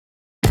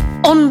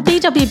On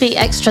BWB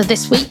Extra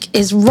this week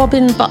is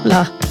Robin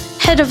Butler,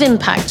 Head of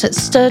Impact at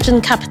Sturgeon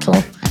Capital,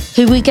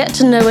 who we get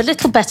to know a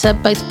little better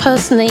both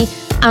personally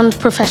and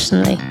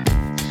professionally.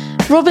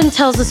 Robin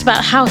tells us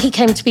about how he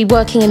came to be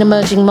working in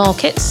emerging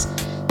markets,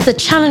 the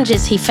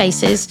challenges he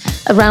faces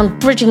around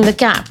bridging the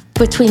gap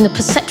between the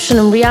perception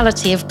and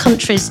reality of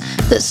countries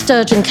that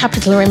Sturgeon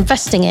Capital are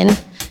investing in,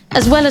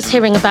 as well as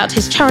hearing about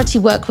his charity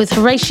work with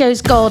Horatio's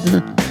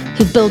Garden,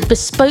 who build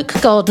bespoke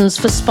gardens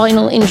for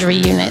spinal injury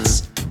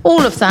units.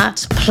 All of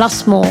that,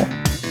 plus more.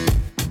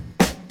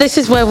 This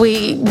is where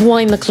we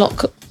wind the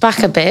clock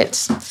back a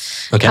bit,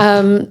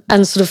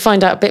 and sort of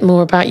find out a bit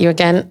more about you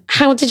again.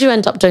 How did you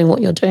end up doing what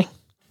you're doing?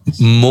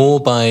 More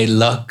by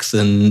luck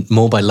than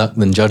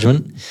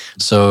judgment.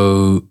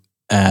 So,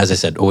 as I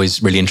said,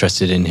 always really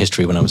interested in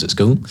history when I was at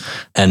school.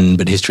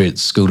 But history at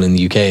school in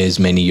the UK is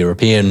mainly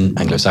European,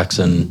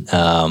 Anglo-Saxon,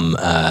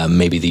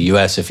 maybe the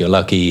US if you're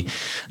lucky,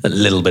 a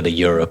little bit of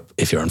Europe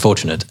if you're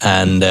unfortunate.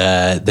 And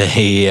I'd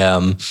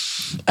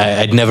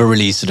never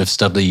really sort of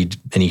studied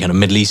any kind of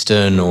Middle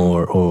Eastern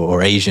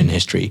or Asian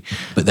history,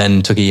 but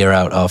then took a year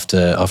out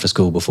after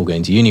school before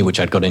going to uni,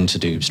 which I'd got in to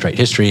do straight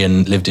history,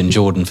 and lived in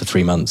Jordan for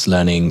 3 months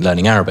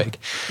learning Arabic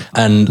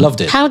and loved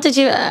it. How did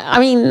you,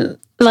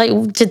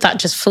 did that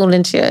just fall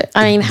into you?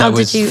 That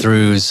was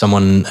through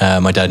someone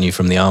my dad knew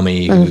from the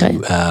army who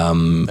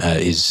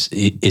is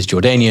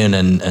Jordanian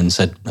and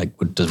said,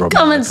 does Robin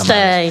come and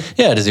stay?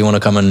 Does he want to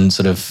come and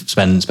sort of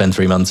spend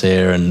 3 months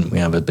here, and we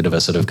have a bit of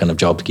a sort of kind of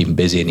job to keep him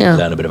busy, and he can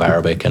learn a bit of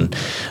Arabic and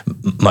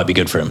might be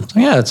good for him. So,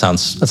 that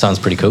sounds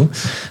pretty cool.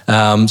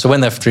 So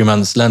went there for 3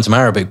 months, learned some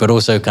Arabic, but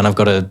also kind of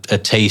got a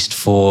taste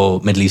for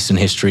Middle Eastern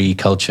history,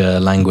 culture,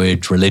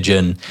 language,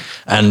 religion,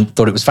 and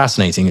thought it was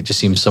fascinating. It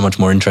just seemed so much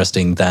more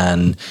interesting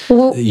than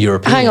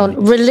European. Hang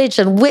on,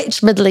 religion.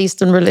 Which Middle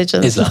Eastern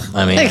religion?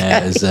 Islam.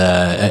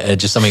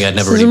 It's just something I'd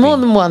never really more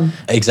than one.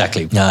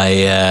 Exactly.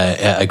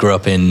 I grew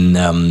up in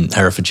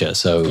Herefordshire,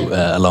 so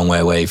a long way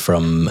away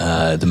from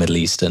the Middle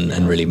East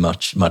and really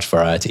much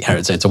variety.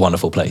 It's a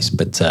wonderful place,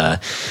 but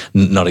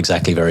not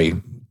exactly very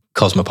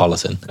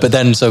cosmopolitan. But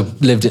then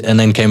lived and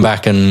then came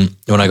back, and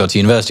when I got to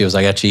university I was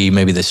like, actually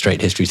maybe this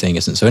straight history thing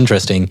isn't so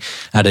interesting.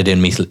 Added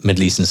in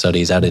Middle Eastern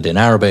studies, added in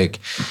Arabic,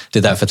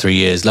 did that for 3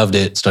 years, loved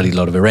it, studied a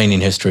lot of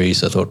Iranian history,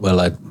 so I thought, well,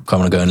 I kind of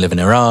want to go and live in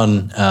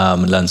Iran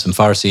and learn some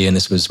Farsi, and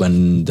this was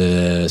when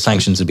the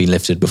sanctions had been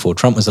lifted before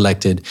Trump was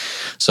elected.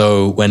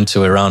 So went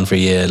to Iran for a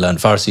year, learned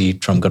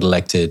Farsi, Trump got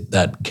elected,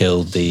 that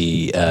killed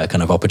the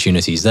kind of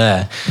opportunities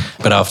there.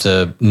 But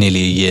after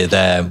nearly a year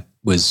there,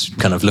 was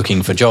kind of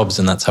looking for jobs,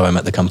 and that's how I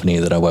met the company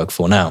that I work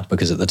for now,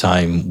 because at the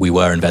time we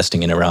were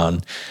investing in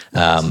Iran,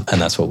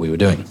 and that's what we were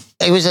doing.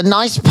 It was a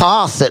nice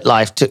path that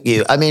life took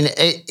you.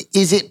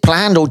 Is it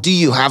planned, or do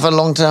you have a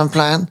long-term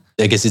plan?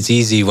 I guess it's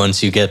easy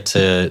once you get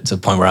to the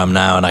point where I'm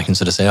now, and I can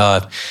sort of say,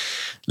 I've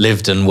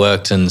lived and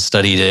worked and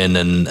studied in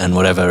and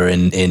whatever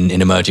in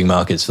emerging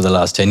markets for the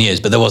last 10 years.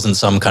 But there wasn't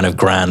some kind of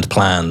grand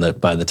plan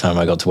that by the time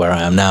I got to where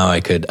I am now,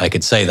 I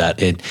could say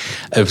that.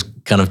 I was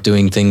kind of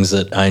doing things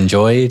that I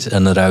enjoyed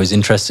and that I was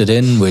interested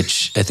in,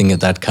 which I think at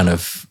that kind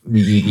of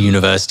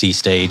university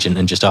stage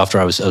and just after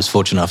I was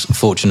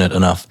fortunate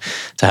enough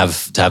to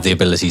have the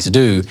ability to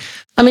do.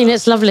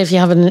 It's lovely if you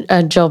have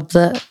a job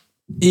that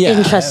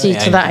interests you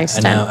to that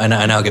extent. I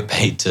now get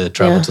paid to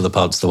travel to the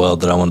parts of the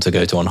world that I want to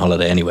go to on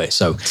holiday anyway.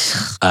 So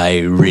I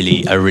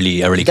really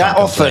that can't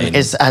often complain.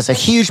 has a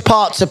huge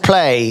part to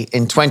play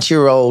in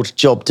 20-year-old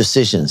job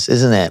decisions,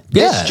 isn't it?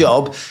 Yeah. This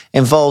job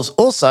involves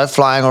also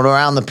flying all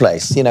around the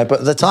place, but by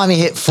the time you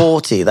hit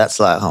 40, that's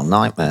like a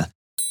nightmare.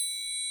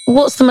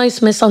 What's the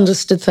most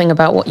misunderstood thing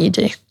about what you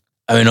do?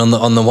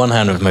 On the one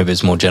hand, maybe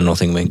it's a more general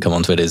thing, we can come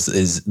onto it,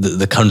 is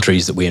the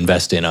countries that we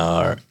invest in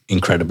are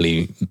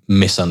incredibly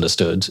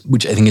misunderstood,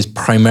 which I think is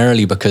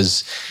primarily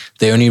because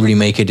they only really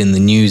make it in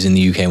the news in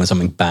the UK when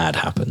something bad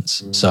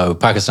happens. So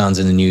Pakistan's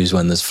in the news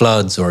when there's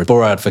floods, or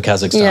Borat for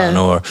Kazakhstan,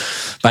 or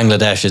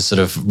Bangladesh is sort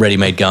of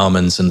ready-made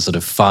garments and sort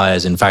of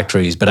fires in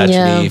factories. But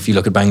actually, if you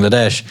look at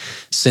Bangladesh,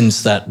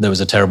 since that there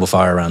was a terrible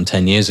fire around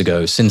 10 years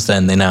ago, since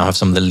then they now have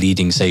some of the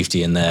leading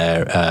safety in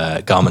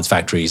their garments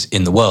factories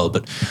in the world.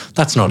 But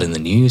that's not in the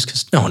news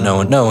because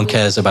no one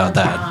cares about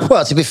that.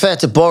 Well, to be fair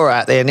to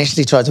Borat, they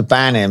initially tried to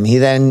ban him.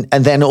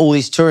 And then all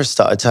these tourists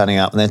started turning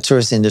up, and the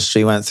tourist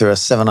industry went through a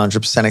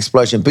 700%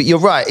 explosion. But you're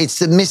right; it's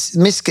the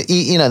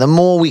the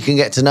more we can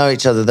get to know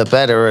each other, the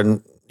better,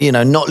 and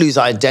not lose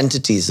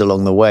identities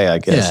along the way, I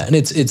guess. Yeah, and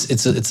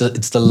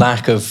it's the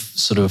lack of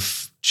sort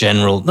of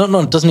general,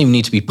 it doesn't even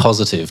need to be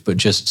positive, but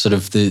just sort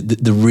of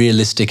the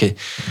realistic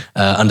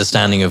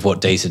understanding of what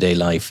day-to-day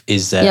life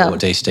is there, what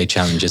day-to-day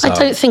challenges are. I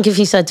don't think if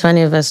you said to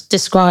any of us,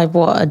 describe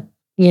what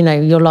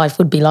your life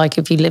would be like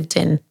if you lived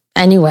in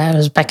anywhere,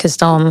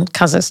 Uzbekistan,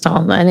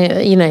 Kazakhstan,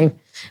 and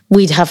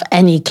we'd have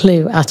any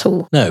clue at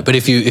all. No, but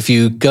if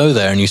you go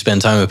there and you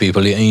spend time with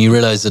people and you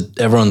realize that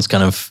everyone's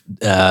kind of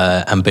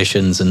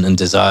ambitions and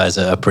desires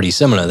are pretty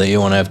similar, that you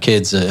want to have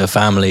kids, a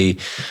family,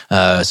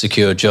 a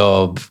secure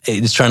job.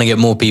 It's trying to get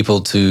more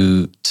people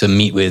to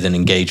meet with and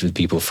engage with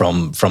people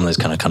from those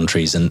kind of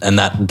countries. And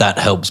that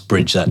helps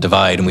bridge that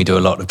divide. And we do a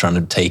lot of trying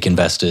to take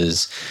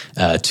investors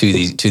to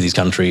these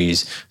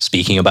countries,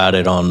 speaking about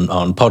it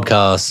on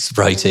podcasts,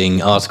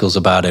 writing articles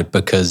about it,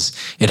 because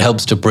it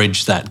helps to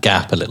bridge that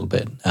gap a little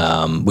bit.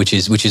 Which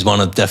is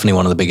definitely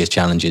one of the biggest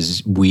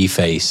challenges we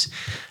face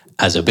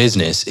as a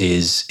business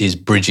is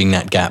bridging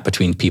that gap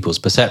between people's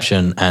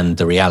perception and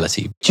the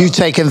reality. Do you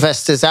take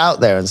investors out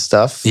there and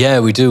stuff? Yeah,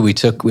 we do. We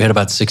had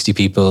about 60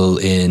 people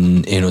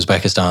in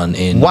Uzbekistan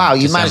in Wow,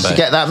 you December. managed to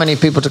get that many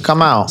people to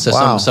come out. So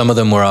wow. some of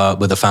them were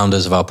the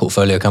founders of our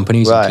portfolio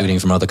companies, Right. including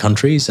from other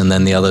countries, and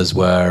then the others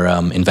were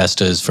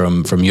investors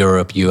from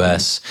Europe,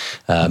 US,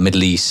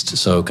 Middle East,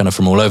 so kind of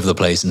from all over the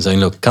place, and saying,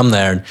 look, come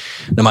there, and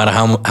no matter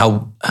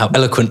how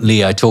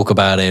eloquently I talk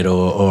about it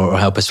or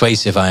how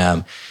persuasive I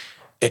am,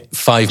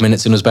 5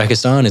 minutes in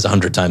Uzbekistan is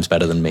 100 times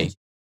better than me.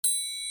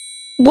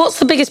 What's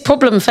the biggest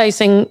problem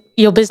facing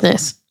your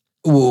business?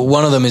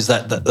 One of them is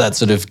that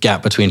sort of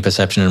gap between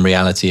perception and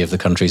reality of the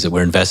countries that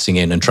we're investing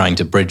in and trying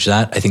to bridge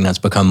that. I think that's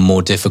become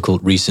more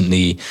difficult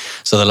recently.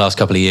 So the last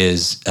couple of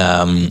years,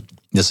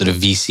 the sort of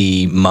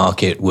VC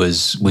market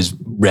was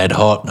red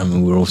hot. I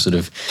mean, we were all sort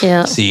of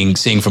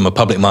seeing from a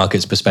public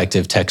markets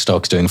perspective, tech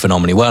stocks doing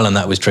phenomenally well, and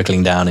that was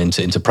trickling down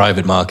into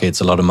private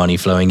markets, a lot of money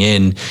flowing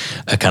in,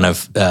 a kind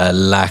of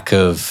lack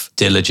of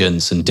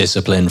diligence and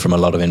discipline from a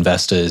lot of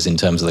investors in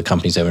terms of the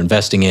companies they were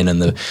investing in and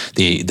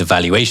the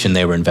valuation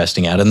they were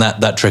investing at, and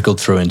that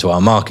trickled through into our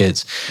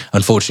markets.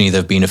 Unfortunately,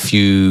 there have been a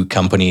few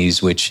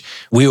companies which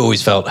we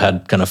always felt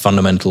had kind of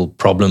fundamental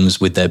problems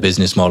with their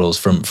business models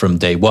from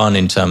day one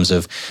in terms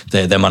of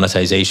their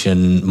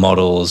monetization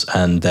models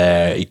and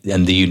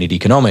the unit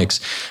economics,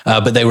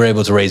 but they were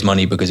able to raise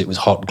money because it was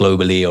hot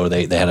globally, or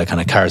they had a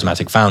kind of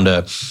charismatic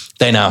founder.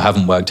 They now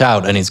haven't worked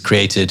out, and it's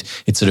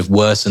sort of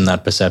worsened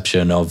that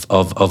perception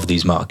of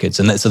these markets.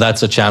 And so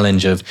that's a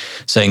challenge of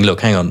saying,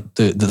 look, hang on,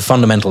 the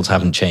fundamentals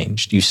haven't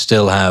changed. You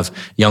still have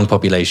young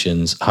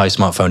populations, high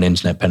smartphone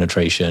internet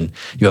penetration.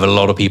 You have a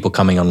lot of people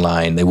coming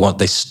online. They want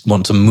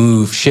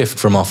to shift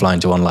from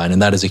offline to online,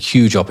 and that is a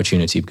huge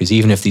opportunity, because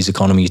even if these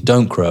economies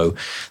don't grow,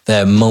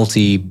 they're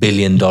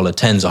multi-billion-dollar,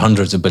 tens or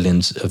hundreds of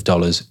billions of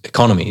dollars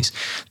economies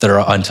that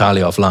are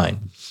entirely offline.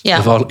 Yeah.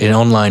 If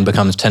online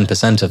becomes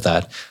 10% of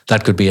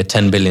that could be a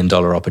 $10 billion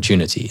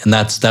opportunity, and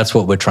that's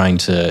what we're trying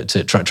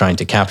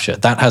to capture.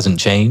 That hasn't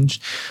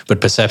changed,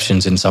 but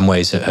perceptions in some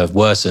ways have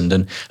worsened,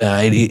 and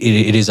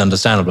it is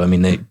understandable. I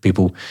mean,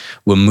 people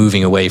were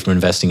moving away from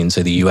investing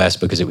into the US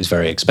because it was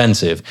very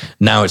expensive.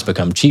 Now it's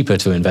become cheaper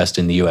to invest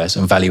in the US,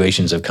 and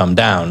valuations have come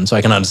down. So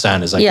I can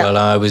understand. It's like, well,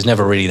 I was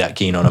never really that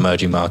keen on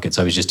emerging markets.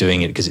 I was just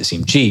doing it because it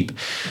seemed cheap.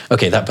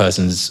 Okay, that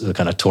person's the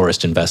kind of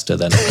tourist investor.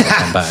 Then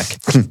come back.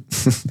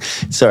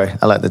 Sorry,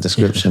 I like the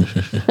description.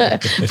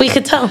 We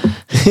could tell.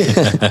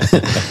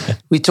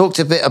 We talked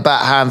a bit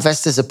about how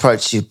investors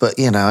approach you, but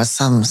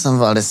some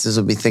of our listeners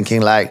will be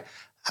thinking like,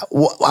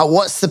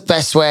 what's the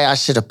best way I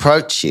should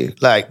approach you?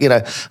 Like,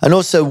 and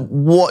also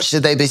what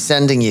should they be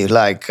sending you?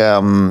 Like,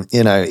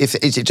 if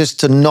is it just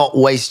to not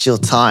waste your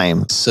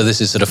time? So this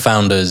is sort of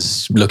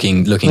founders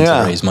looking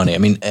to raise money. I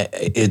mean,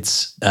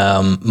 it's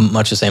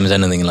much the same as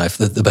anything in life.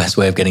 The best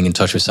way of getting in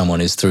touch with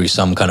someone is through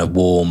some kind of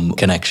warm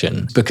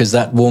connection, because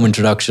that warm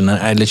introduction,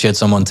 I literally had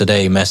someone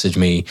today message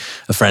me,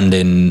 a friend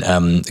in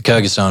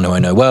Kyrgyzstan who I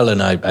know well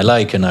and I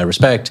like and I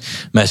respect,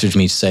 messaged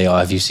me to say, oh,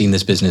 have you seen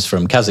this business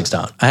from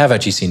Kazakhstan? I have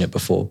actually seen it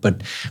before.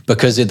 But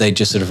because they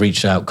just sort of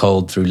reached out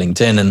cold through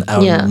LinkedIn, and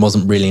I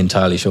wasn't really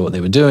entirely sure what they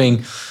were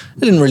doing, I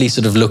didn't really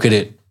sort of look at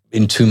it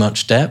in too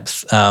much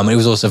depth. It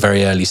was also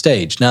very early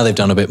stage. Now they've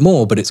done a bit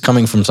more, but it's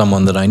coming from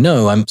someone that I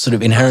know. I'm sort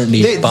of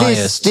inherently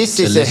biased. This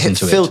is a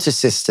filter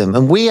system,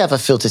 and we have a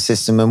filter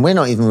system, and we're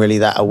not even really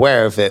that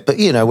aware of it. But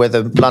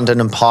whether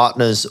London and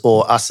Partners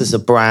or us as a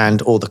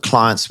brand or the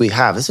clients we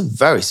have, it's a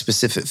very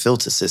specific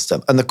filter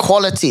system, and the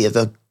quality of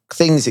the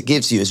things it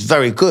gives you is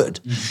very good.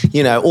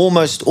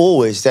 Almost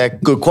always they're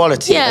good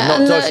quality. Yeah,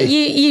 and not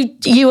dodgy.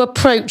 You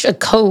approach a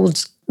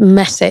cold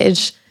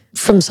message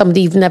from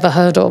somebody you've never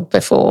heard of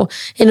before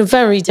in a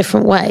very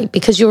different way,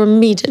 because you're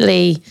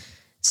immediately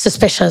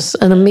suspicious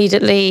and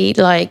immediately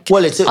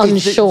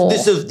unsure.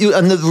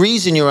 And the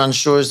reason you're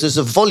unsure is there's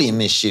a volume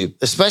issue,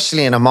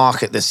 especially in a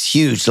market that's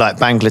huge like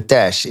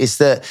Bangladesh, is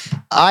that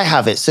I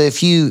have it. So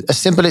a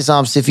simple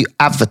example is if you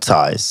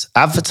advertise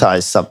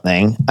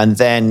something and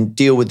then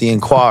deal with the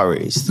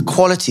inquiries, the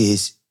quality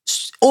is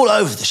all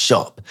over the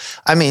shop.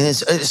 I mean,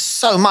 it's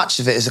so much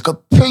of it is a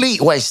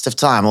complete waste of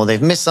time, or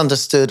they've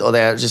misunderstood, or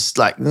they're just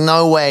like,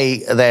 no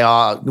way they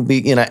are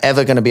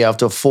ever going to be able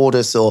to afford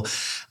us.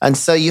 And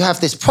so you have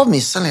this problem.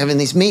 You're suddenly having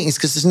these meetings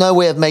because there's no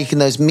way of making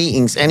those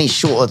meetings any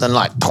shorter than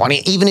like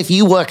 20. Even if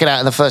you work it out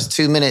in the first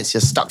 2 minutes,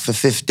 you're stuck for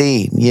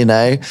 15,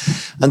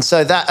 And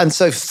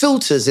so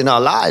filters in our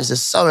lives are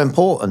so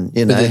important,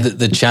 But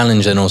the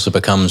challenge then also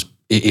becomes,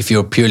 if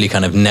you're purely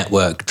kind of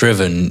network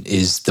driven,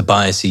 is the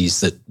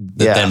biases that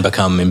then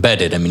become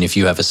embedded. I mean, if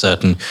you have a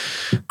certain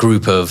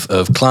group of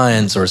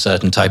clients or a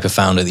certain type of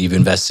founder that you've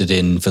invested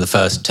in for the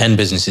first 10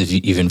 businesses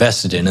you've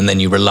invested in, and then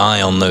you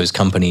rely on those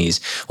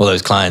companies or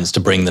those clients to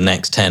bring the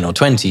next 10 or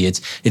 20,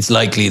 it's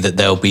likely that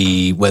they'll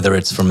be, whether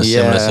it's from a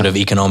similar sort of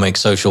economic,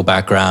 social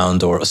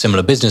background or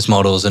similar business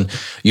models. And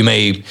you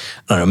may, I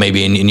don't know,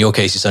 maybe in your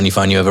case, you suddenly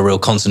find you have a real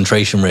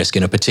concentration risk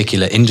in a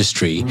particular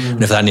industry.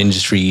 And if that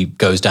industry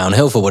goes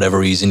downhill for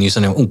whatever reason, you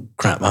suddenly, oh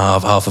crap,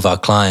 half of our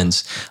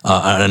clients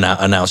are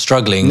now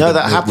struggling. No,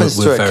 that happens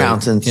to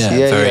accountants.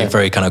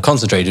 Very kind of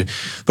concentrated.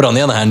 But on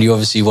the other hand, you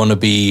obviously want to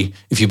be,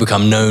 if you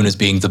become known as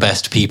being the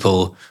best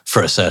people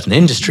for a certain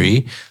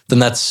industry, then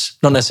that's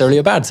not necessarily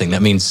a bad thing.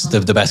 That means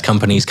the best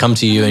companies come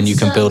to you and you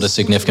can build a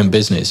significant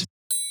business.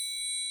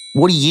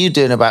 What are you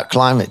doing about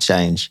climate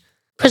change?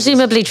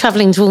 Presumably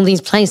traveling to all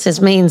these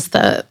places means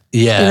that,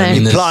 I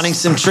mean, planting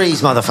some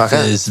trees,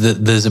 motherfucker.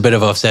 There's a bit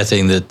of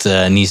offsetting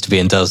that needs to be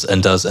and does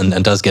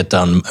get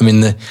done. I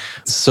mean, the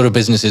sort of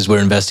businesses we're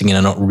investing in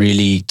are not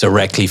really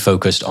directly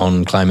focused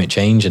on climate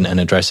change and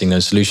addressing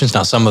those solutions.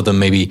 Now, some of them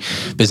may be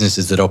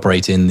businesses that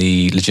operate in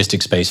the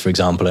logistics space, for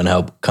example, and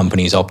help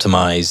companies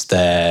optimize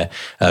their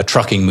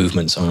trucking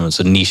movements. It's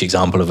a niche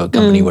example of a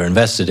company we're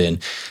invested in.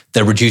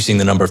 They're reducing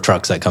the number of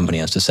trucks that company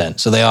has to send.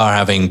 So they are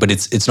having, but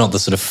it's not the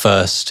sort of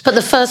first. But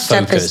the first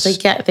step is to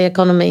get the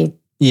economy.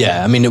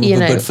 Yeah, I mean, up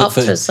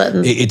to a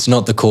certain. It's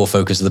not the core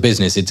focus of the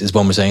business. It's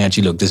one we're saying,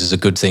 actually, look, this is a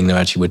good thing that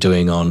actually we're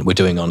doing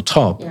on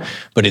top,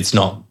 but it's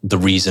not the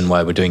reason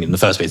why we're doing it in the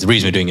first place. The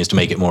reason we're doing it is to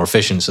make it more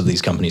efficient so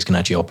these companies can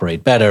actually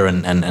operate better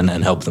and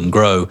help them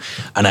grow.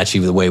 And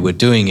actually, the way we're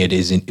doing it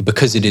is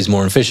because it is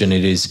more efficient.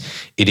 It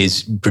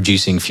is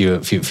producing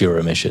fewer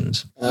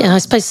emissions. Yeah, I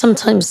suppose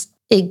sometimes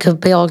it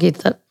could be argued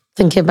that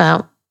thinking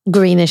about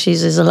green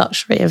issues is a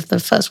luxury of the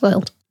first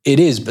world. It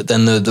is, but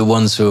then the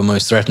ones who are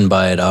most threatened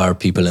by it are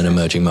people in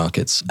emerging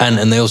markets.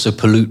 And they also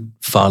pollute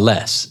far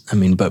less. I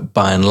mean, but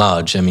by and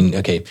large, I mean,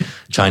 okay,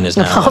 China's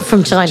now... Apart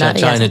from China,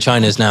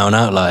 China's now an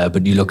outlier,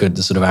 but you look at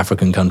the sort of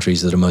African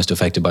countries that are most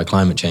affected by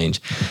climate change,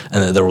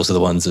 and they're also the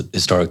ones that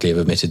historically have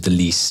emitted the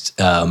least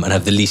and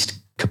have the least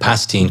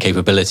capacity and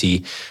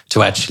capability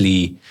to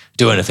actually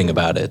do anything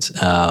about it.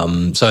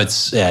 So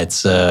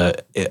it's an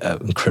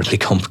incredibly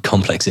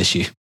complex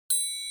issue.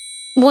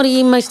 What are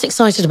you most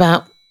excited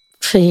about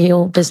for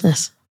your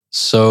business?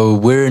 So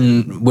we're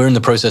in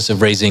the process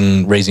of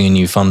raising a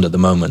new fund at the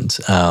moment,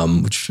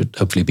 which should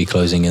hopefully be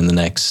closing in the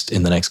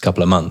next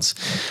couple of months.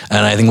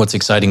 And I think what's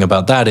exciting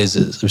about that is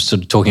we're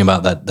sort of talking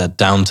about that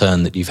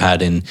downturn that you've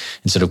had in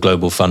sort of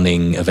global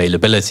funding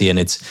availability, and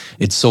it's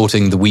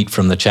sorting the wheat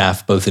from the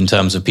chaff, both in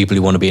terms of people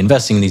who want to be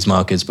investing in these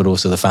markets, but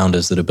also the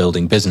founders that are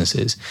building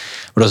businesses.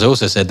 But as I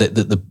also said, that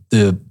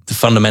the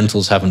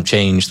fundamentals haven't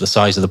changed, the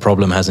size of the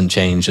problem hasn't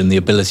changed, and the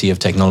ability of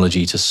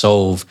technology to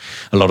solve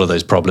a lot of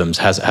those problems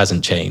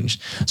hasn't changed.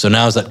 So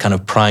now is that kind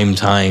of prime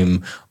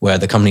time where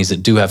the companies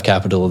that do have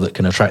capital that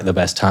can attract the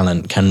best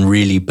talent can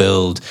really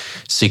build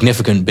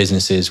significant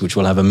businesses which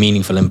will have a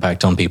meaningful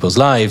impact on people's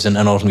lives and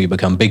ultimately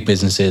become big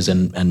businesses.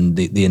 And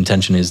the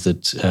intention is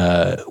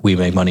that we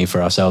make money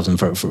for ourselves and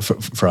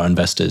for our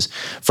investors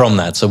from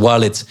that. So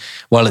while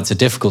it's a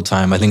difficult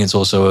time, I think it's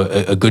also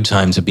a good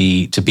time to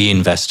be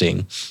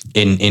investing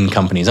in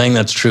companies. I think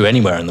that's true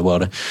anywhere in the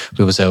world.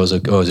 People say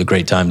it was a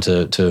great time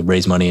to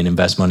raise money and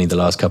invest money the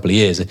last couple of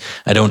years.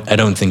 I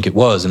don't think it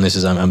was, and this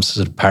is I'm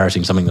sort of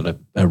parroting something that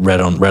I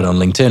read on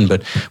LinkedIn.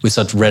 But with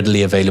such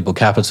readily available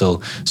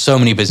capital, so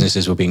many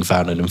businesses were being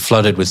founded and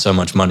flooded with so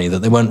much money that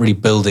they weren't really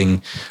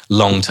building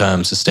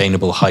long-term,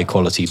 sustainable,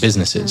 high-quality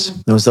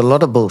businesses. There was a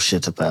lot of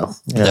bullshit about.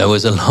 Yeah. There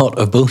was a lot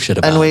of bullshit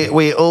about, and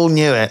we all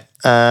knew it.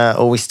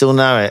 Or we still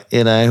know it,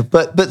 you know.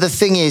 But the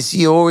thing is,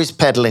 you're always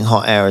peddling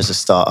hot air as a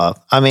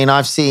startup. I mean,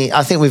 I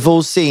think we've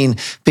all seen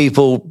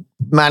people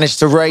manage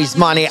to raise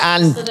money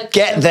and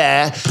get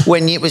there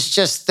when it was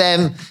just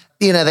them.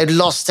 You know, they'd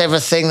lost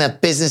everything. Their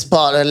business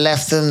partner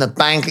left them, the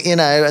bank, you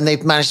know, and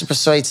they've managed to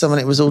persuade someone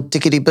it was all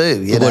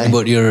dickety-boo, you know.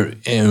 What you're,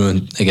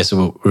 I guess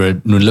what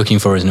we're looking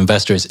for as an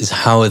investor is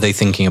how are they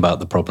thinking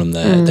about the problem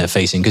they're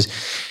facing? Because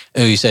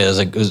you say, at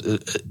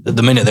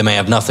the minute they may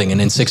have nothing,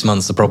 and in 6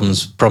 months the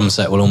problem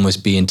set will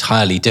almost be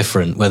entirely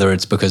different, whether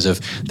it's because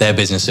of their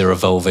business are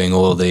evolving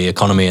or the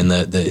economy and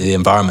the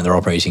environment they're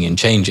operating in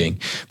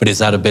changing. But it's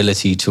that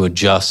ability to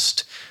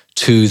adjust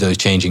to those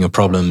changing of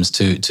problems,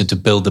 to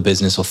build the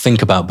business or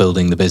think about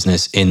building the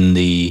business in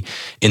the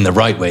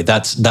right way.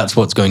 That's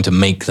what's going to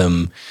make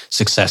them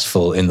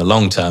successful in the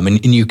long term.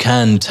 And you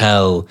can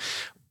tell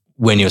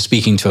when you're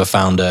speaking to a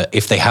founder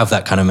if they have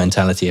that kind of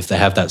mentality, if they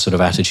have that sort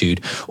of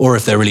attitude, or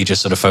if they're really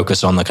just sort of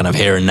focused on the kind of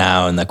here and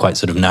now and they're quite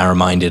sort of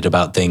narrow-minded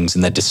about things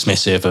and they're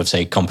dismissive of,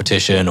 say,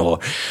 competition or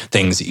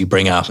things that you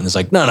bring up. And it's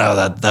like, no,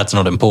 that's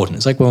not important.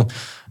 It's like, well,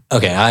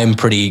 okay, I'm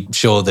pretty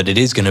sure that it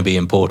is going to be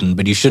important,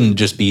 but you shouldn't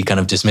just be kind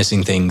of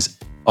dismissing things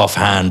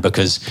offhand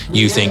because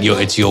you think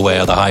it's your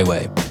way or the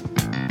highway.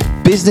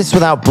 Business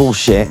Without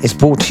Bullshit is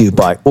brought to you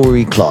by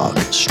Oury Clark,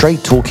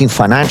 straight talking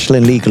financial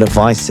and legal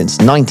advice since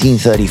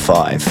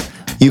 1935.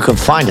 You can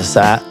find us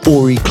at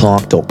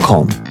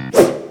ouryclark.com.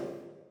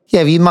 Yeah,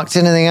 have you mucked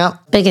anything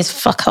up? Biggest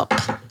fuck up.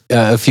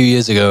 A few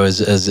years ago,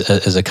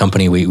 as a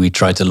company, we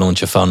tried to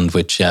launch a fund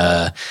which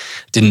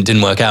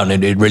didn't work out,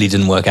 and it really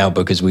didn't work out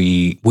because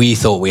we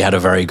thought we had a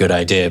very good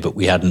idea, but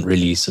we hadn't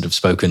really sort of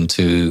spoken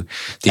to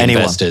the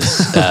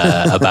investors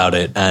about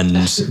it, and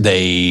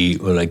they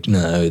were like,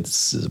 "No,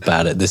 it's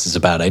bad. This is a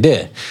bad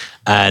idea,"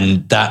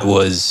 and that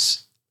was.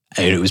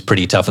 It was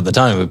pretty tough at the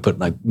time. We put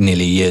like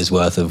nearly a year's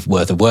worth of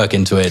work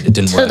into it. It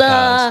didn't work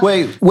out.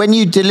 Wait, when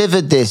you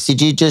delivered this, did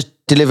you just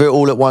deliver it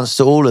all at once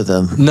to all of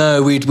them?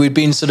 No, we'd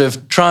been sort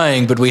of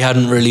trying, but we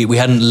hadn't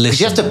listened.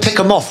 You have to pick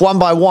them off one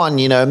by one,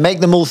 make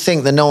them all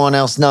think that no one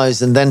else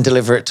knows, and then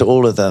deliver it to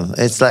all of them.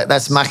 It's like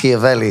that's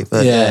Machiavelli.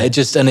 But it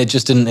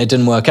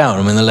didn't work out.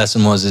 I mean, the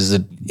lesson is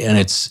that, and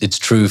it's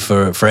true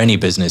for any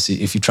business.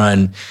 If you try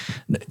and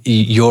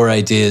your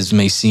ideas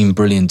may seem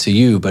brilliant to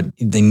you, but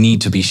they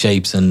need to be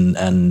shaped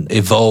and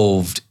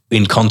evolved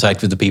in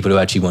contact with the people who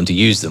actually want to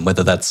use them,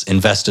 whether that's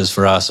investors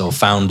for us or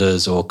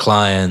founders or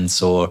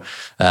clients or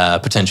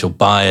potential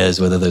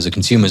buyers, whether those are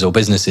consumers or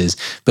businesses.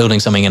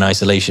 Building something in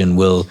isolation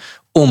will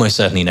almost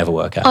certainly never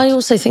work out. I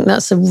also think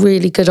that's a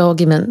really good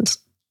argument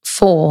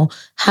for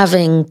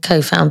having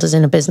co-founders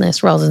in a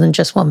business rather than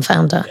just one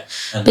founder,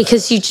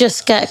 because you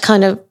just get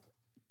kind of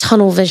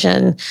tunnel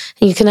vision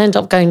and you can end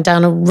up going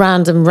down a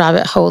random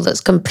rabbit hole that's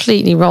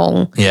completely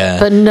wrong. Yeah.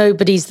 But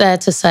nobody's there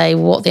to say,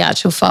 what the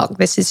actual fuck,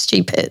 this is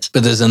stupid.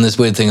 But there's this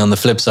weird thing on the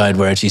flip side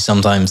where actually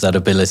sometimes that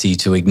ability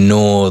to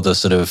ignore the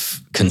sort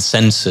of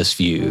consensus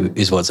view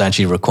is what's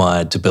actually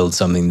required to build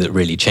something that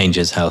really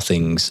changes how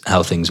things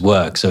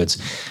work. So it's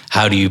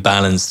how do you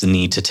balance the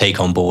need to take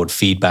on board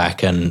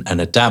feedback and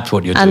adapt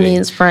what you're doing, and the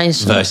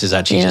inspiration, versus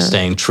actually just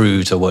staying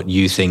true to what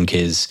you think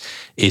is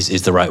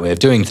the right way of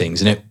doing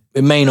things. And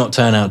it may not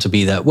turn out to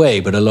be that way,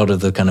 but a lot of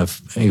the kind of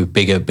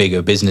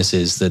bigger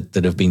businesses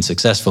that have been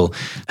successful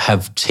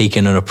have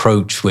taken an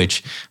approach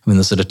which, I mean,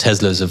 the sort of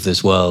Teslas of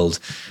this world,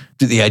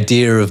 the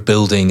idea of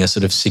building a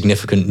sort of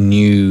significant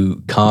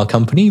new car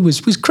company was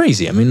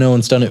crazy. I mean, no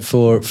one's done it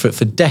for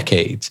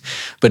decades,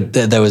 but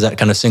there was that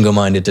kind of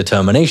single-minded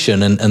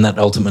determination, and that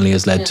ultimately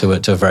has led to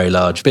a very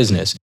large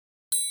business.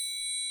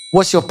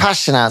 What's your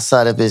passion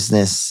outside of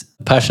business?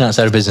 Passion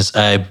outside of business,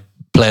 I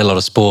play a lot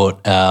of sport,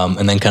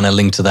 and then kind of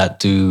linked to that,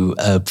 do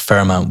a fair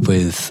amount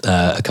with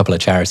a couple of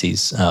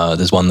charities.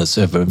 There's one that's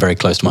very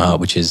close to my heart,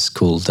 which is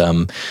called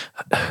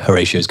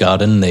Horatio's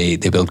Garden. They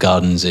build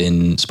gardens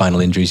in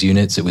spinal injuries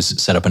units. It was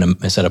set up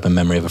in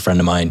memory of a friend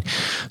of mine,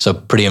 so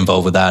pretty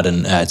involved with that.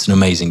 And it's an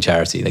amazing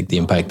charity. Like the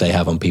impact they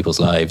have on people's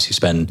lives. You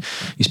spend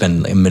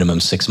a minimum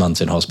 6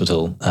 months in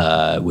hospital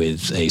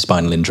with a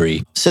spinal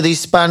injury. So these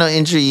spinal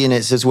injury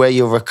units is where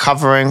you're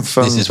recovering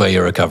from. This is where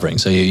you're recovering.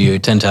 So you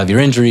tend to have your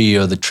injury,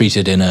 you're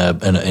treated in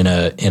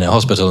a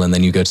hospital, and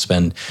then you go to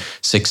spend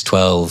 6,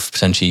 12,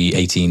 potentially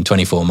 18,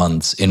 24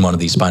 months in one of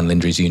these spinal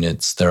injuries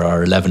units. There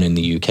are 11 in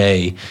the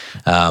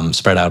UK,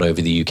 spread out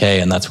over the UK,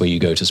 and that's where you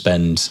go to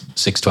spend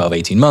 6, 12,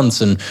 18 months.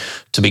 And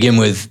to begin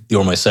with, you're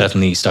almost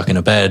certainly stuck in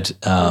a bed,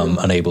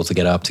 unable to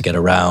get up, to get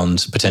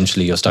around.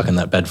 Potentially you're stuck in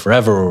that bed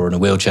forever or in a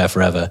wheelchair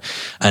forever.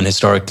 And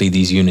historically,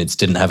 these units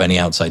didn't have any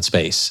outside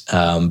space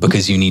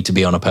because you need to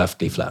be on a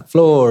perfectly flat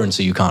floor, and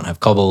so you can't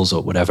have cobbles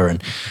or whatever.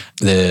 And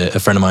a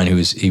friend of mine who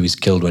was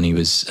killed when he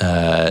was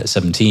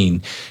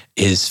 17.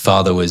 His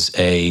father was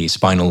a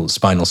spinal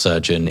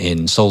surgeon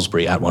in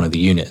Salisbury at one of the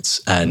units,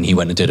 and he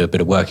went and did a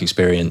bit of work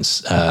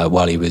experience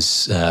while he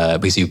was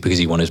because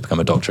he wanted to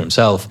become a doctor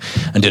himself,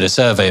 and did a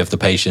survey of the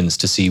patients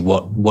to see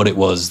what it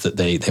was that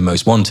they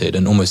most wanted.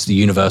 And almost the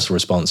universal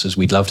response was,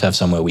 we'd love to have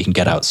somewhere we can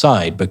get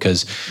outside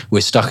because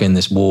we're stuck in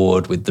this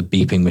ward with the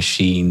beeping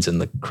machines and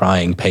the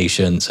crying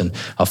patients, and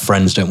our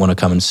friends don't want to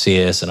come and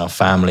see us, and our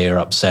family are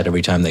upset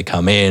every time they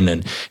come in,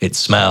 and it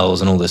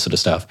smells and all this sort of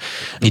stuff.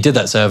 He did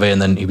that survey,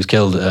 and then he was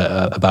killed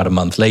about a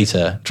month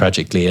later,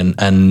 tragically,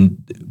 and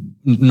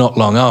not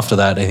long after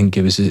that, I think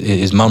it was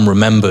his mum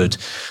remembered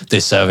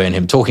this survey and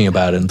him talking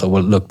about it, and thought,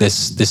 well, look,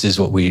 this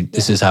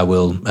is how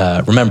we'll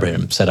remember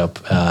him. Set up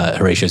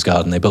Horatio's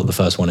Garden. They built the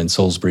first one in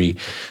Salisbury.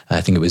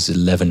 I think it was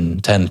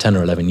 10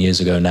 or 11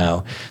 years ago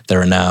now. There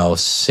are now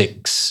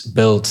 6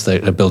 built.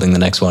 They're building the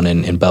next one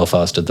in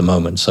Belfast at the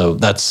moment. So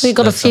we've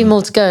got a few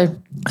more to go.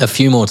 A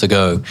few more to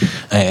go.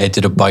 I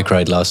did a bike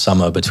ride last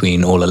summer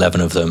between all 11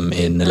 of them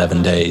in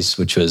 11 days,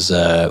 which was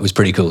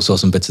pretty cool. Saw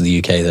some bits of the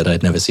UK that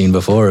I'd never seen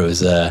before. It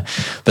was,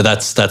 but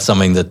that's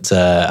something that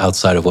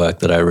outside of work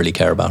that I really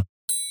care about.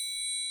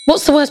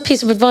 What's the worst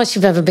piece of advice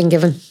you've ever been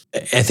given?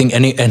 I think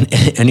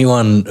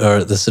anyone,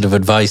 or the sort of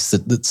advice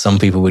that some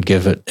people would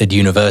give at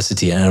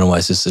university, I don't know why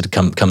it just sort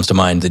of comes to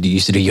mind, that you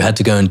used to do, you had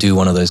to go and do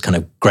one of those kind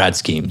of grad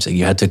schemes.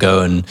 You had to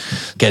go and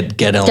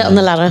get on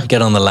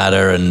the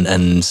ladder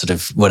and sort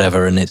of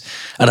whatever. And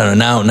I don't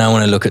know, now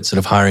when I look at sort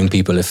of hiring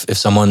people, if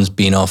someone's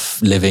been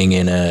off living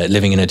in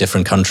a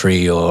different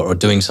country or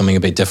doing something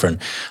a bit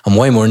different, I'm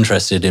way more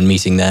interested in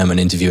meeting them and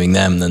interviewing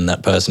them than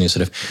that person who's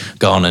sort of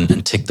gone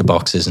and ticked the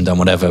boxes and done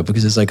whatever,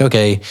 because it's like,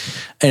 okay,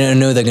 I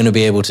know they're going to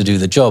be able to to do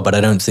the job, but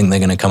I don't think they're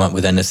going to come up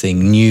with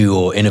anything new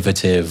or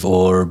innovative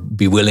or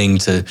be willing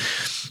to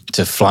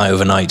fly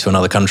overnight to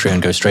another country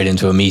and go straight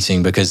into a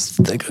meeting because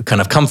they're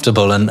kind of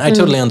comfortable. And I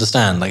totally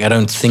understand. Like, I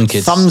don't think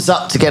it's... Thumbs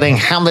up to getting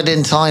hammered in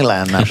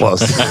Thailand, that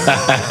was.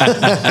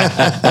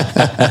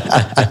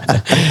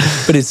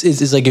 But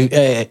it's like,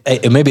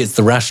 maybe it's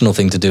the rational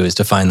thing to do is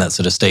to find that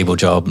sort of stable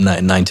job,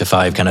 9 to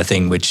 5 kind of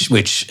thing, which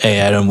would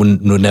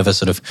never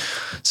sort of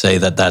say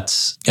that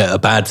that's a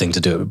bad thing to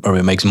do, or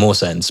it makes more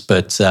sense.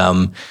 But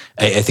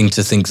I think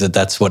to think that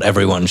that's what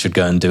everyone should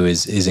go and do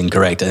is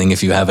incorrect. I think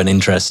if you have an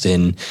interest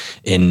in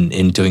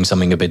doing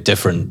something a bit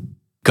different,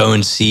 go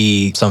and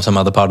see some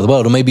other part of the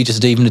world, or maybe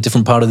just even a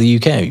different part of the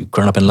UK. You've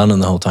grown up in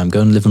London the whole time.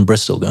 Go and live in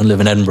Bristol. Go and live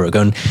in Edinburgh.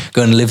 Go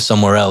and live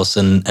somewhere else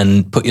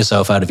and put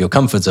yourself out of your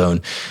comfort zone.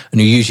 And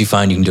you usually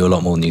find you can do a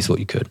lot more than you thought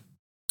you could.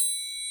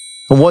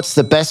 And what's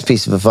the best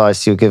piece of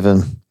advice you're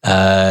given?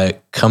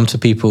 Come to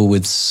people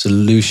with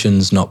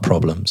solutions, not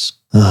problems.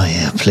 Oh,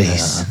 yeah,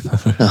 please.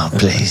 Oh,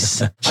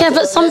 please. Yeah,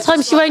 but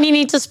sometimes you only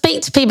need to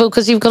speak to people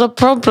because you've got a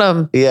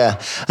problem.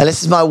 Yeah. And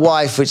this is my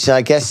wife, which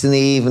I guess in the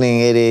evening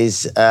it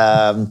is, just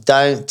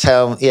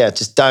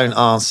don't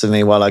answer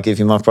me while I give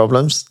you my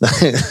problems.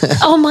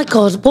 Oh, my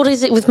God. What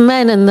is it with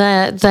men and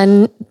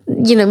men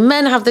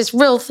have this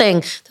real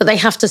thing that they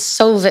have to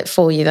solve it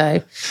for you,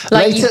 though.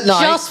 Like, you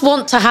just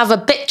want to have a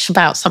bitch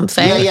about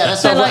something. Yeah,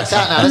 that's not worked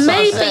out now. That's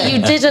maybe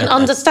you didn't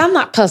understand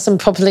that person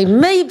properly.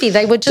 Maybe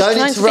they were just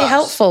trying to be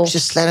helpful.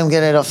 Just let them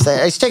get it off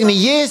there. It's taken me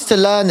years to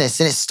learn this,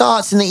 and it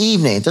starts in the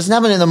evening. It doesn't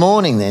happen in the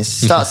morning,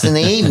 this. It starts in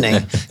the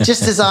evening.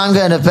 Just as I'm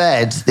going to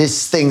bed,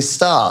 this thing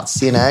starts,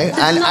 And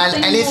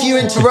if you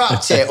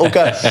interrupt it or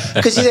go,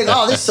 because you think,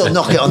 oh, this will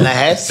knock it on the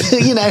head.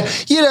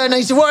 You don't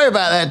need to worry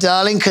about that,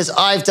 darling, because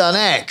I've done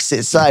X.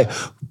 It's like,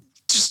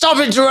 stop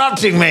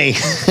interrupting me.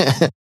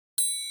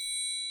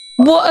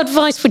 What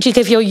advice would you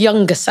give your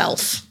younger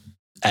self?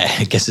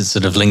 I guess it's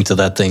sort of linked to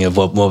that thing of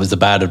what was the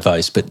bad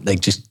advice, but like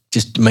just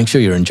make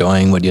sure you're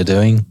enjoying what you're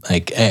doing.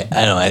 Like, I don't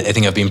know, I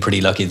think I've been pretty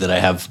lucky that I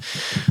have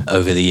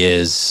over the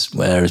years,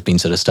 whether it's been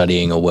sort of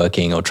studying or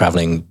working or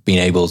traveling, being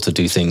able to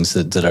do things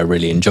that I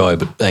really enjoy.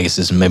 But I guess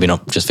it's maybe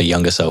not just for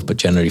younger self, but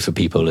generally for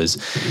people is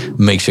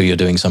make sure you're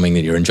doing something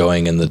that you're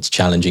enjoying and that's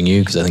challenging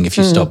you. Because I think if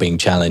you stop being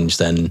challenged,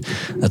 then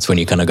that's when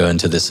you kind of go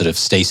into this sort of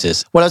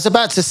stasis. Well, I was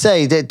about to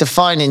say,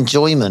 define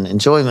enjoyment.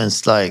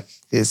 Enjoyment's like,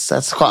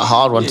 that's quite a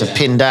hard one to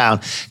pin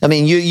down. I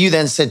mean, you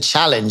then said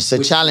challenge.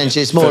 So challenge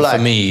is more for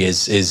me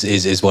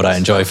is what I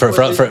enjoy. For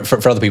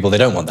other people, they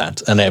don't want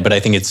that. But I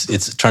think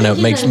it's trying to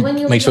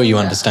make sure you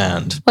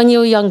understand. When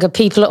you're younger,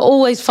 people are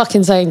always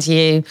fucking saying to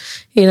you,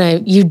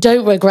 you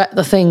don't regret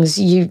the things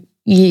you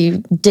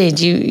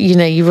did.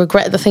 You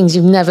regret the things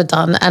you've never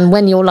done. And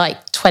when you're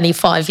like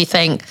 25, you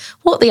think,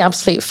 what the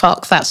absolute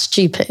fuck? That's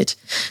stupid.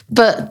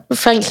 But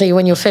frankly,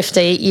 when you're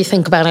 50, you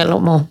think about it a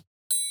lot more.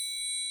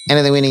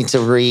 Anything we need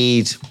to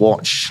read,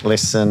 watch,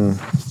 listen?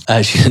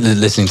 Actually,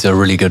 listening to a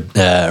really good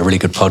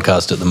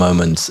podcast at the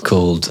moment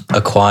called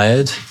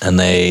Acquired, and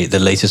the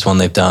latest one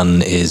they've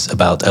done is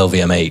about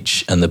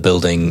LVMH and the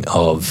building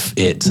of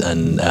it,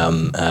 and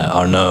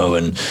Arnault,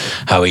 and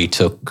how he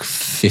took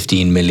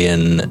 15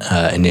 million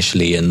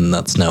initially, and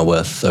that's now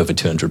worth over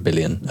 200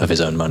 billion of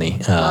his own money.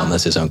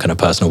 That's his own kind of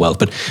personal wealth,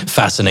 but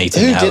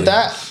fascinating. Who did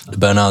that?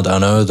 Bernard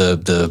Arnault,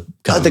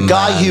 the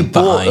guy who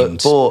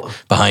bought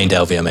behind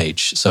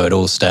LVMH. So it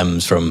all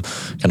stems from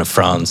kind of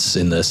France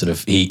in the sort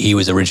of, he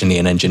was originally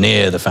an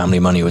engineer, the family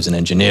money was in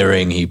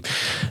engineering, he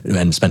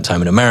then spent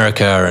time in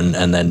America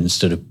and then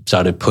sort of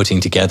started putting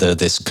together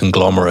this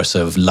conglomerate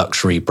of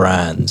luxury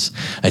brands.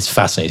 It's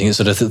fascinating. It's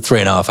sort of a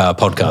 3.5 hour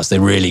podcast. They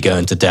really go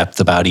into depth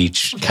about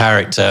each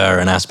character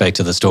and aspect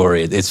of the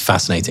story. It's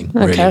fascinating.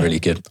 Okay. Really, really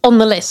good. On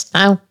the list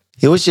now.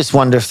 You always just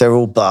wonder if they're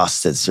all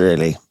bastards,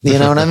 really. You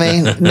know what I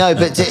mean? No,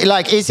 but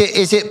like, is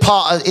it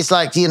part of? It's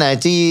like,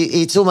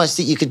 it's almost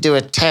that you could do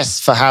a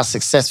test for how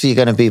successful you're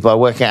going to be by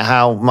working out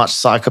how much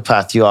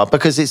psychopath you are,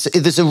 because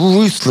there's a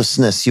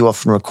ruthlessness you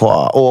often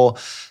require, or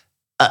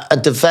a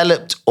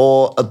developed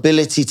or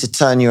ability to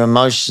turn your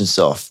emotions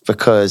off,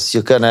 because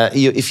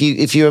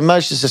if your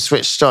emotions are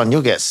switched on,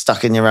 you'll get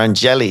stuck in your own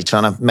jelly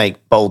trying to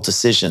make bold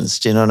decisions.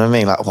 Do you know what I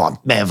mean? Like, I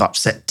may have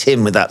upset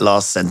Tim with that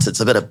last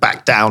sentence. I better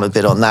back down a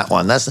bit on that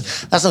one.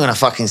 That's not going to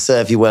fucking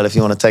serve you well if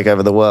you want to take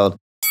over the world.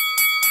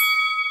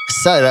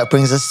 So that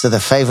brings us to the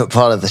favourite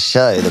part of the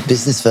show, the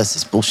business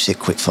versus bullshit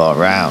quickfire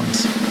round.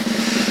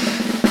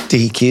 Do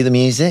you cue the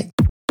music?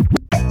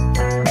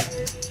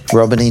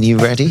 Robin, are you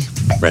ready?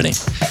 Ready.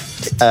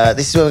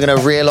 This is where we're going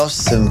to reel off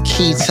some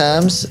key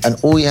terms, and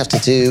all you have to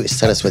do is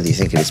tell us whether you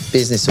think it is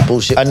business or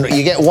bullshit. And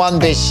you get one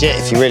big shit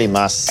if you really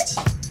must.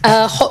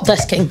 Hot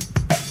desking.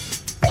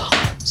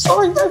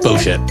 Sorry, Robin.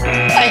 Bullshit.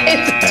 I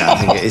hit the top.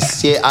 I think it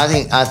is. Yeah,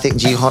 I think.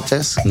 Do you hot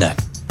desk? No.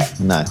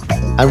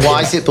 And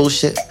why is it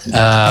bullshit?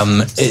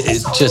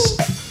 It's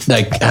just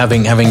like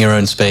having your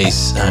own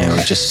space.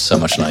 It's just so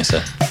much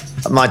nicer.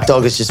 My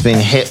dog has just been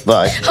hit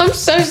by... I'm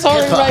so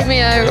sorry,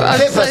 Romeo. I'm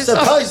so sorry.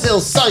 Supposed little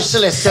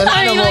socialist and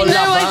animal I know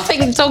lover. I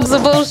think dogs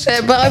are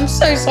bullshit, but I'm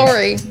so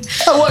sorry.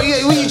 Oh, what,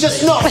 were you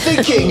just not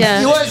thinking?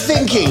 Yeah. You weren't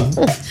thinking.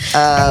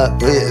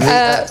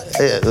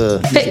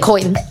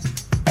 Bitcoin.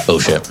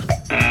 Bullshit.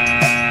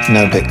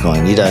 No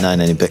Bitcoin. You don't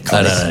own any Bitcoin.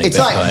 I don't own any it's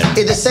Bitcoin.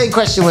 like the same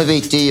question would be: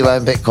 do you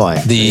own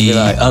Bitcoin? The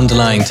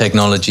underlying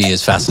technology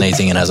is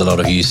fascinating and has a lot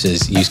of use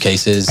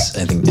cases.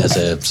 I think as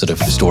a sort of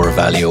store of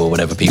value or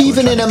whatever people.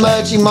 Even in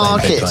emerging claim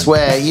markets Bitcoin.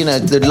 where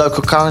the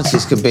local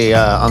currencies could be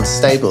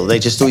unstable, they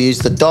just all use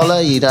the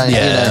dollar. You don't.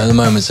 Yeah, at the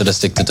moment, sort of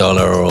stick to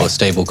dollar or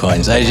stable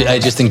coins. I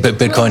just think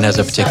Bitcoin has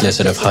a particular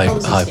sort of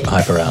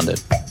hype around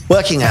it.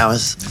 Working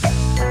hours.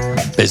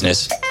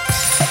 Business.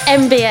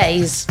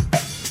 MBAs.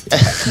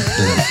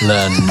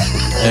 Learn.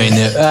 I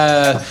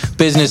mean,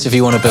 business if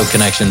you want to build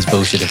connections,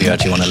 bullshit if you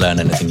actually want to learn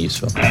anything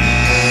useful.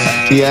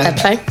 Yeah.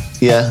 Fair play.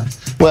 Yeah.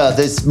 Well,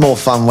 there's more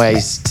fun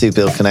ways to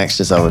build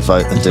connections, I would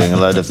vote, than doing a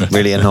load of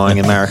really annoying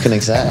American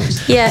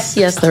exams. Yes,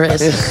 there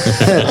is.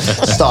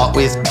 Start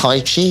with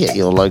Tai Chi at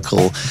your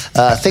local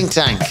think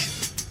tank.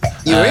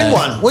 You were in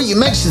one. Well, you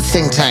mentioned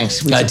think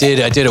tanks. I did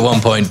at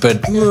one point,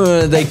 but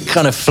they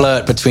kind of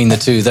flirt between the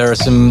two. There are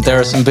some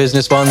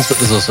business ones, but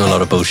there's also a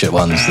lot of bullshit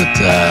ones that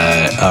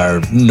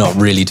are not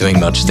really doing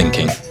much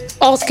thinking.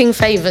 Asking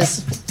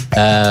favours.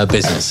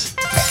 Business.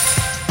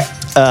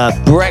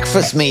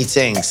 Breakfast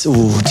meetings.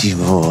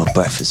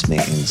 Breakfast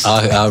meetings.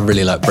 I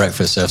really like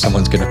breakfast, so if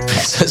someone's gonna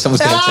take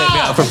me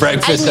out for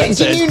breakfast, And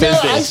that's you know,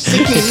 I was business.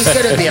 thinking he's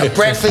going to be a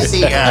breakfast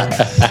eater.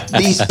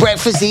 These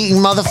breakfast eating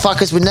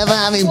motherfuckers were never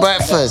having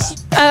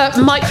breakfast.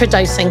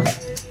 Microdosing.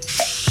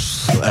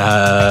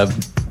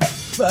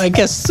 I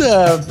guess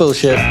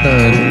bullshit.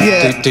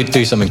 Yeah.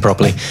 Do something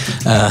properly.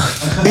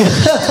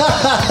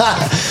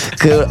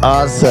 Good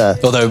answer.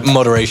 Although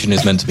moderation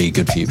is meant to be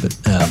good for you, but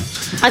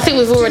I think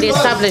we've already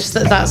established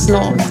that that's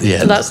not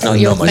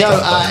your my thing.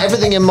 job.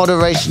 Everything in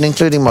moderation,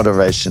 including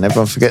moderation.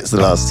 Everyone forgets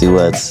the last two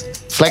words.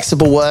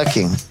 Flexible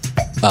working.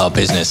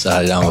 Business.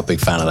 I'm a big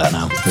fan of that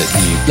now.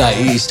 That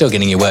you're still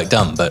getting your work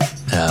done, but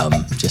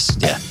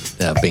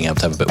being able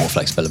to have a bit more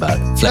flexibility about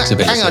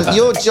it. Hang on,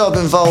 your job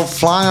involved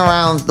flying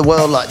around the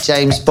world like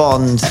James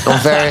Bond on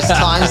various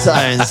time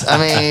zones. I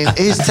mean,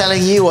 who's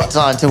telling you what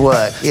time to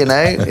work? You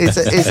know, is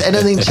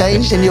anything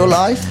changed in your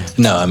life?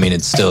 No, I mean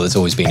it's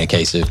always been a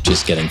case of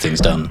just getting things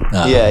done.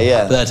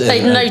 Yeah.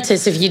 They'd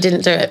notice if you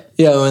didn't do it.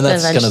 Yeah, well, and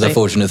that's kind of the eventually.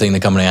 fortunate thing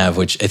the company have,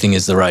 which I think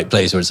is the right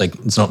place, where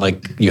it's not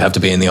like you have to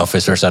be in the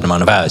office for a certain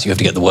amount of hours. You have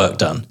to get the work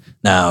done.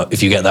 Now,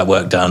 if you get that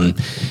work done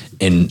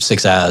in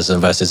 6 hours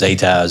versus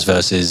 8 hours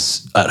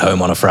versus at home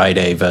on a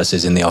Friday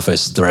versus in the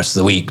office the rest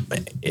of the week,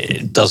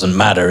 it doesn't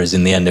matter. Is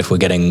in the end, if we're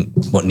getting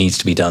what needs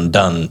to be done,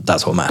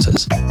 that's what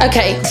matters.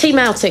 Okay, team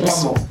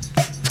outings.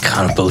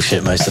 Kind of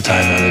bullshit most of the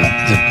time.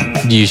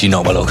 They're usually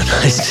not well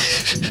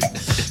organised.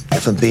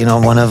 Haven't been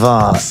on one of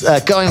ours.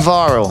 Going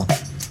viral.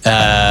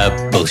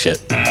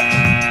 Bullshit.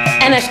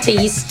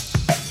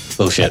 NFTs.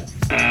 Bullshit.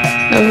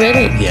 Oh,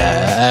 really?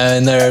 Yeah,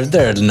 and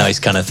they're a nice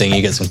kind of thing.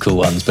 You get some cool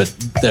ones, but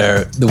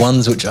they're the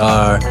ones which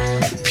are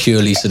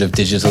purely sort of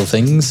digital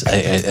things.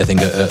 I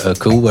think are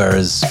cool.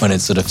 Whereas when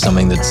it's sort of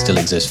something that still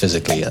exists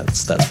physically,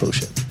 that's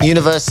bullshit.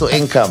 Universal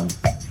income.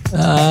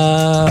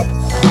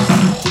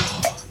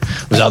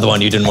 Was that the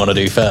one you didn't want to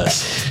do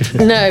first?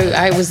 No,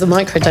 I was the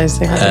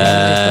microdosing.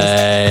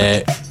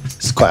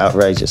 It's quite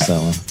outrageous, that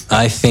one.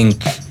 I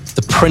think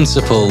the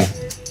principal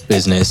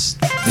business,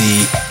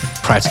 the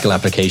practical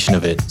application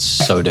of it,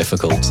 so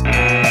difficult.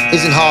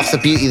 Isn't half the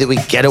beauty that we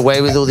get away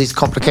with all these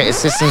complicated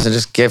systems and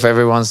just give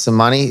everyone some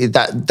money?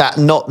 That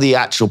not the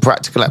actual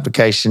practical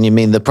application. You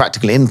mean the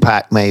practical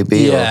impact, maybe?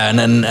 Yeah,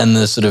 and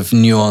the sort of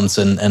nuance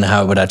and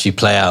how it would actually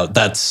play out.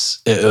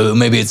 That's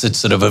maybe it's a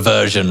sort of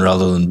aversion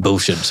rather than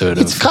bullshit to it.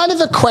 It's kind of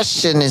a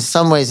question in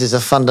some ways, is a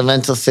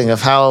fundamental thing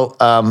of how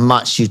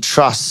much you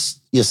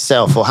trust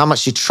yourself or how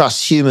much you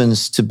trust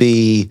humans to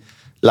be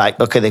like,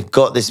 okay, they've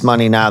got this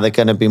money now, they're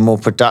going to be more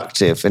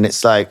productive. And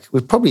it's like,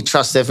 we probably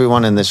trust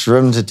everyone in this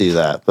room to do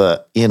that.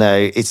 But, you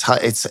know, it's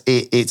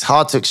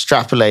hard to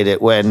extrapolate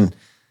it when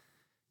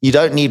you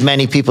don't need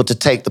many people to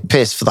take the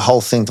piss for the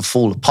whole thing to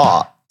fall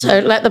apart.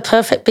 Don't let the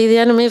perfect be the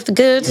enemy of the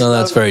good. No,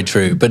 that's very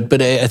true.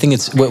 But I think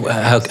it's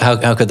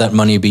how could that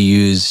money be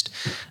used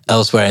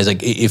elsewhere? It's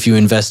like if you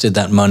invested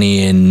that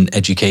money in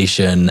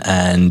education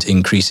and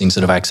increasing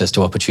sort of access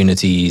to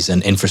opportunities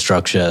and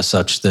infrastructure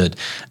such that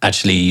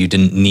actually you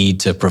didn't need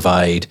to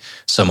provide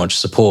so much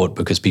support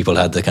because people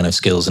had the kind of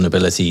skills and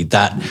ability,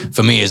 that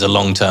for me is a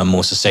long-term,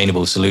 more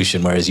sustainable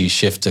solution. Whereas you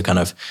shift to kind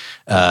of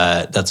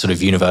that sort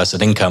of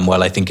universal income,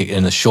 well, I think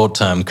in the short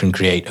term can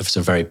create a sort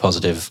of very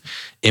positive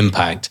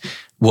impact.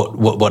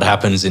 What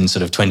happens in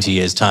sort of 20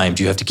 years' time?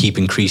 Do you have to keep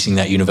increasing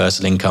that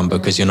universal income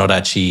because you're not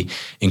actually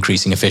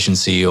increasing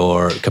efficiency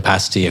or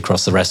capacity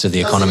across the rest of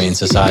the economy and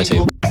society?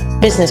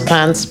 Business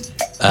plans.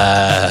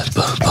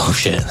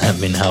 Bullshit.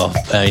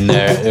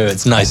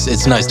 It's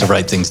nice to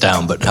write things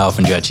down, but how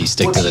often do you actually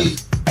stick to them?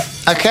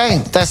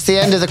 Okay, that's the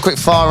end of the quick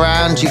fire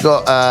round. You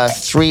got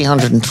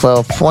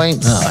 312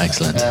 points. Oh,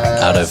 excellent.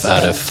 Out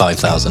of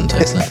 5,000,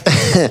 excellent.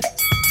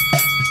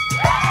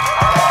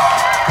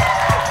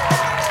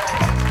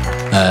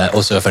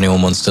 Also, if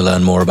anyone wants to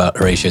learn more about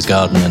Horatio's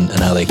Garden and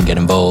how they can get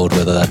involved,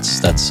 whether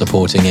that's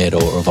supporting it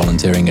or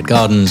volunteering at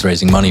gardens,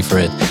 raising money for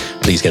it,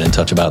 please get in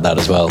touch about that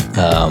as well.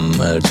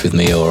 It's with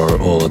me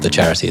or the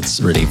charity. It's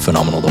really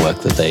phenomenal, the work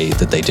that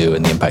they do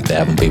and the impact they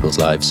have on people's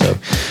lives. So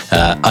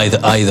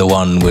either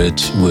one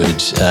would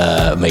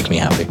make me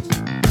happy.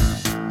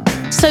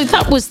 So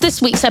that was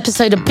this week's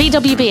episode of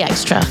BWB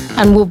Extra,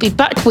 and we'll be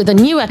back with a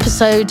new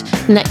episode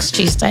next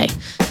Tuesday.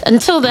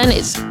 Until then,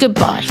 it's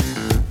goodbye.